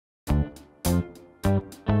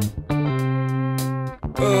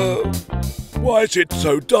Why is it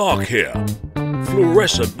so dark here?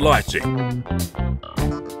 Fluorescent lighting.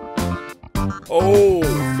 Oh,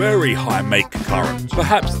 very high make current.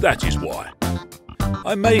 Perhaps that is why.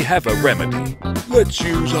 I may have a remedy. Let's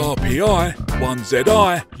use RPI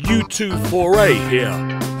 1ZI U24A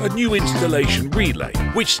here. A new installation relay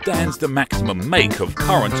which stands the maximum make of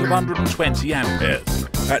current of 120 amperes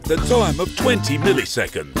at the time of 20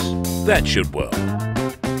 milliseconds. That should work.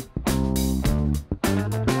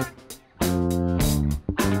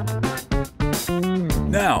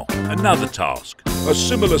 Now, another task. A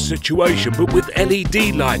similar situation but with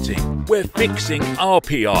LED lighting. We're fixing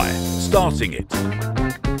RPI, starting it.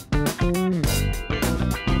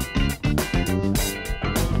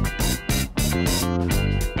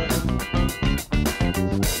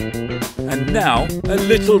 And now, a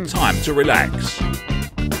little time to relax.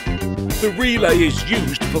 The relay is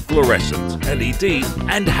used for fluorescent, LED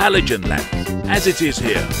and halogen lamps, as it is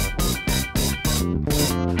here.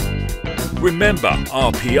 Remember,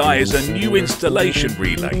 RPI is a new installation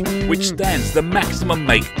relay which stands the maximum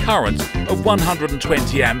make current of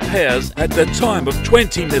 120 amperes at the time of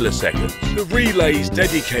 20 milliseconds. The relay is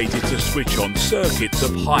dedicated to switch on circuits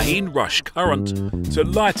of high inrush current to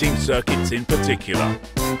lighting circuits in particular.